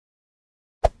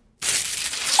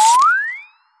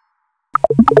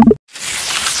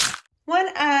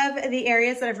the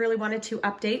areas that I've really wanted to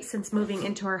update since moving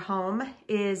into our home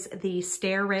is the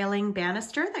stair railing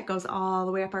banister that goes all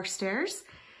the way up our stairs.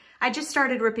 I just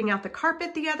started ripping out the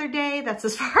carpet the other day. That's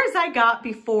as far as I got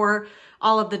before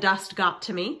all of the dust got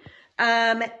to me.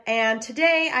 And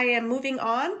today I am moving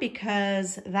on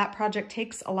because that project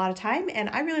takes a lot of time and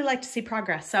I really like to see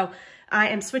progress. So I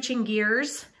am switching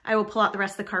gears. I will pull out the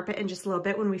rest of the carpet in just a little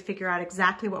bit when we figure out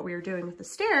exactly what we are doing with the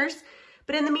stairs.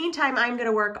 But in the meantime, I'm going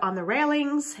to work on the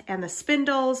railings and the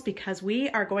spindles because we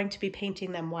are going to be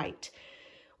painting them white.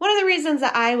 One of the reasons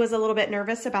that I was a little bit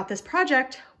nervous about this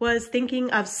project was thinking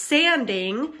of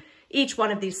sanding each one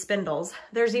of these spindles.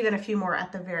 There's even a few more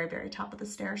at the very, very top of the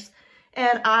stairs.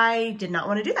 And I did not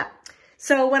want to do that.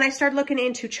 So when I started looking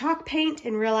into chalk paint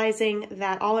and realizing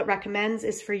that all it recommends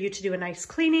is for you to do a nice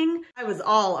cleaning, I was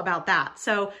all about that.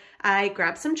 So I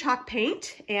grabbed some chalk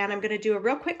paint and I'm going to do a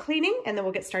real quick cleaning and then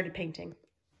we'll get started painting.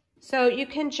 So you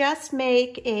can just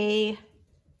make a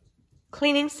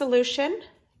cleaning solution.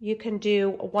 You can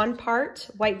do 1 part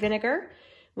white vinegar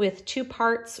with 2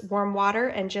 parts warm water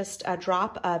and just a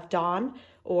drop of Dawn,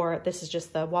 or this is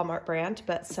just the Walmart brand,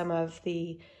 but some of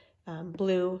the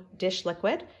blue dish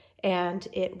liquid, and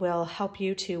it will help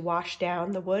you to wash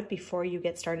down the wood before you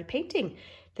get started painting.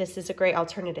 This is a great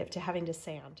alternative to having to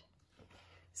sand.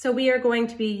 So we are going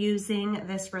to be using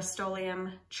this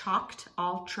Rustoleum chalked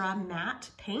ultra matte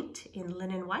paint in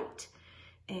linen white.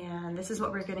 And this is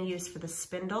what we're gonna use for the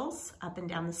spindles up and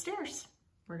down the stairs.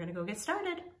 We're gonna go get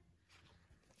started.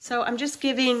 So I'm just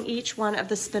giving each one of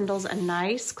the spindles a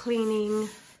nice cleaning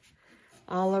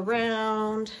all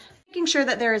around, making sure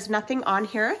that there is nothing on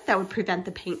here that would prevent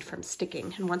the paint from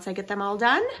sticking. And once I get them all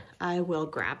done, I will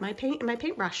grab my paint and my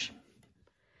paintbrush.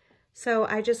 So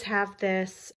I just have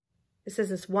this is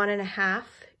this 1.5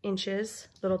 inches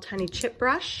little tiny chip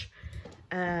brush.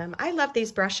 I love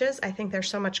these brushes. I think they're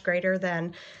so much greater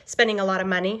than spending a lot of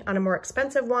money on a more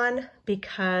expensive one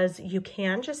because you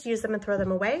can just use them and throw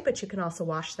them away, but you can also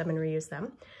wash them and reuse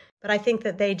them. But I think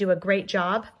that they do a great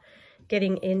job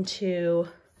getting into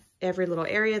every little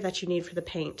area that you need for the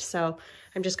paint. So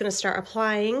I'm just gonna start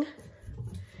applying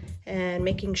and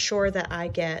making sure that I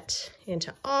get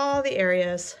into all the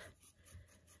areas,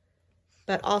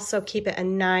 but also keep it a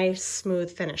nice smooth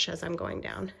finish as I'm going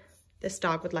down. This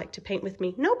dog would like to paint with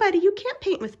me. No, buddy, you can't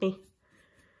paint with me.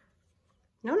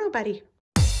 No, no, buddy.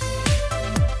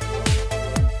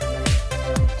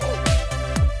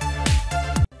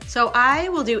 So I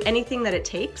will do anything that it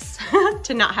takes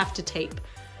to not have to tape.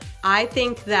 I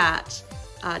think that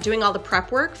doing all the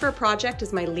prep work for a project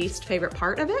is my least favorite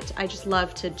part of it. I just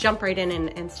love to jump right in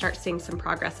and start seeing some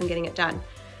progress and getting it done,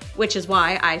 which is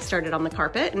why I started on the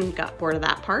carpet and got bored of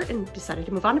that part and decided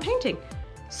to move on to painting.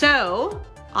 So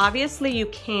obviously you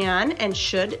can and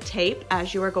should tape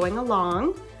as you are going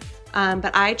along,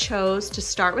 but I chose to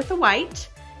start with the white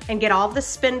and get all the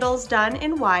spindles done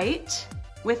in white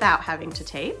without having to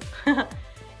tape.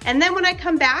 And then when I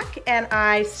come back and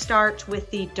I start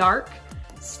with the dark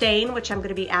stain, which I'm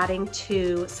gonna be adding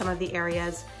to some of the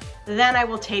areas, then I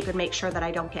will tape and make sure that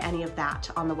I don't get any of that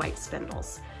on the white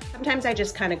spindles. Sometimes I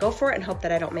just kind of go for it and hope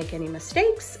that I don't make any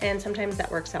mistakes, and sometimes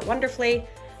that works out wonderfully.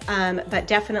 But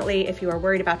definitely if you are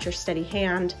worried about your steady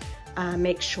hand,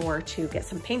 make sure to get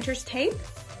some painter's tape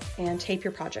and tape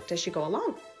your project as you go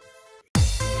along.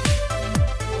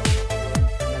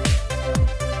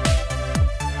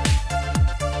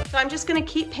 So I'm just gonna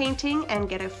keep painting and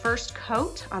get a first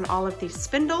coat on all of these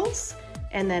spindles,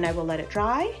 and then I will let it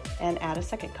dry and add a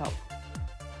second coat.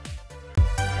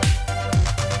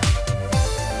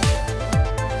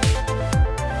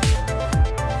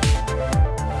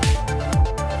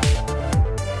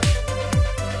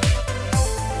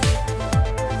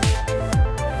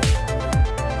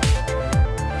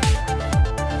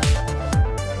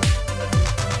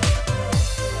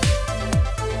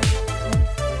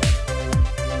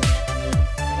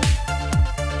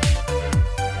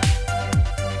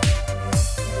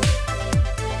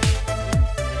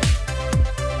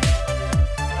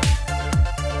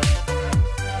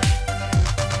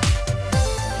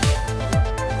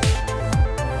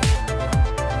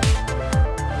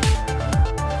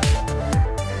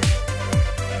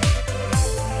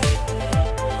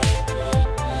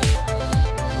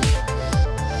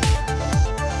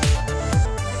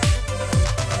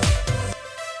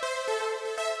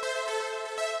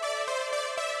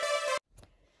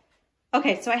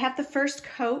 Okay, so I have the first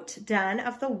coat done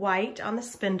of the white on the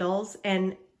spindles,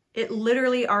 and it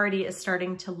literally already is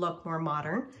starting to look more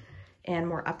modern and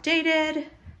more updated.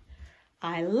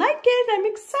 I like it, I'm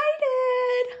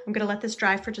excited. I'm gonna let this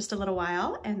dry for just a little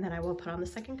while and then I will put on the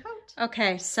second coat.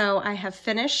 Okay, so I have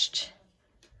finished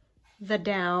the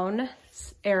down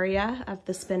area of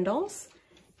the spindles.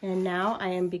 And now I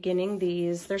am beginning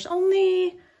these. There's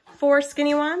only 4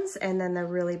 skinny ones and then the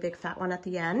really big fat one at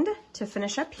the end to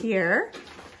finish up here.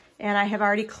 And I have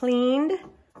already cleaned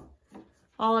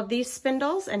all of these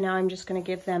spindles and now I'm just gonna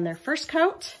give them their first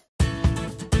coat.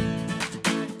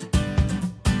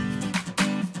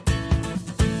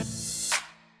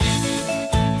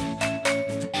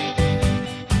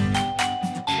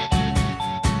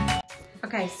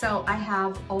 Okay, so I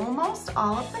have almost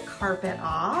all of the carpet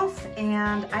off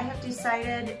and I have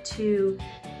decided to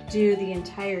do the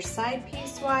entire side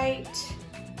piece white,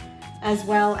 as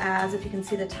well as, if you can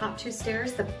see the top 2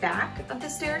 stairs, the back of the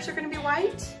stairs are gonna be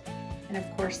white, and of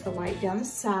course the white down the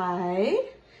side.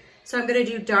 So I'm gonna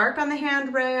do dark on the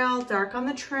handrail, dark on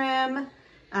the trim.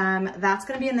 That's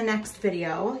gonna be in the next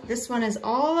video. This one is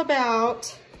all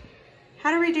about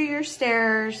how to redo your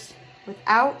stairs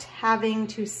without having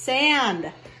to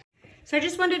sand. So I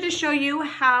just wanted to show you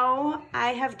how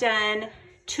I have done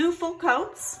 2 full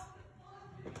coats.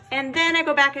 And then I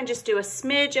go back and just do a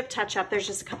smidge of touch up. There's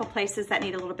just a couple places that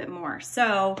need a little bit more.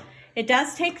 So it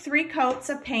does take 3 coats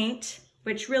of paint,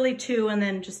 which really 2 and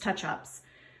then just touch ups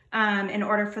in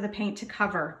order for the paint to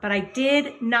cover. But I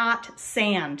did not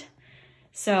sand.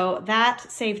 So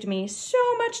that saved me so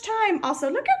much time.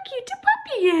 Also, look how cute the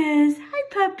puppy is. Hi,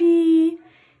 puppy.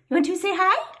 You want to say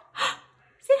hi?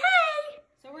 Say hi.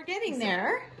 So we're getting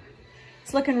there.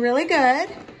 It's looking really good.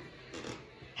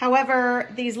 However,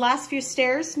 these last few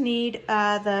stairs need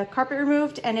the carpet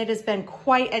removed, and it has been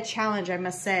quite a challenge, I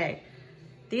must say.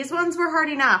 These ones were hard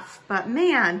enough, but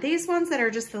man, these ones that are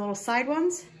just the little side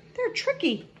ones, they're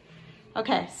tricky.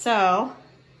 Okay, so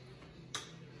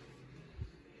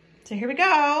here we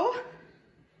go.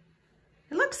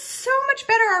 It looks so much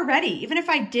better already. Even if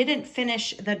I didn't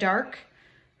finish the dark,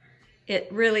 it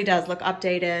really does look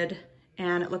updated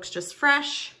and it looks just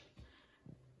fresh.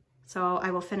 So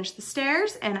I will finish the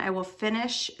stairs and I will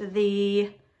finish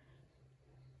the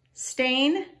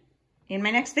stain in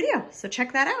my next video. So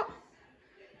check that out.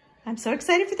 I'm so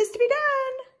excited for this to be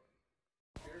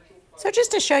done. So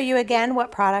just to show you again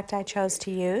what product I chose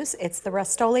to use, it's the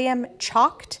Rust-Oleum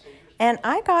Chalked, and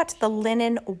I got the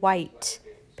linen white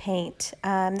paint.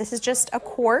 This is just a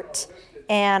quart,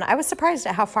 and I was surprised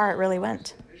at how far it really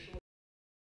went.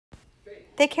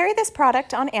 They carry this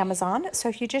product on Amazon, so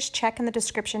if you just check in the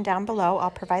description down below,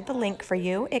 I'll provide the link for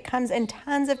you. It comes in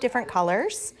tons of different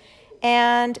colors,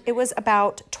 and it was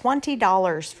about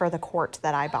 $20 for the quart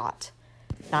that I bought.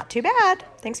 Not too bad.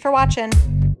 Thanks for watching.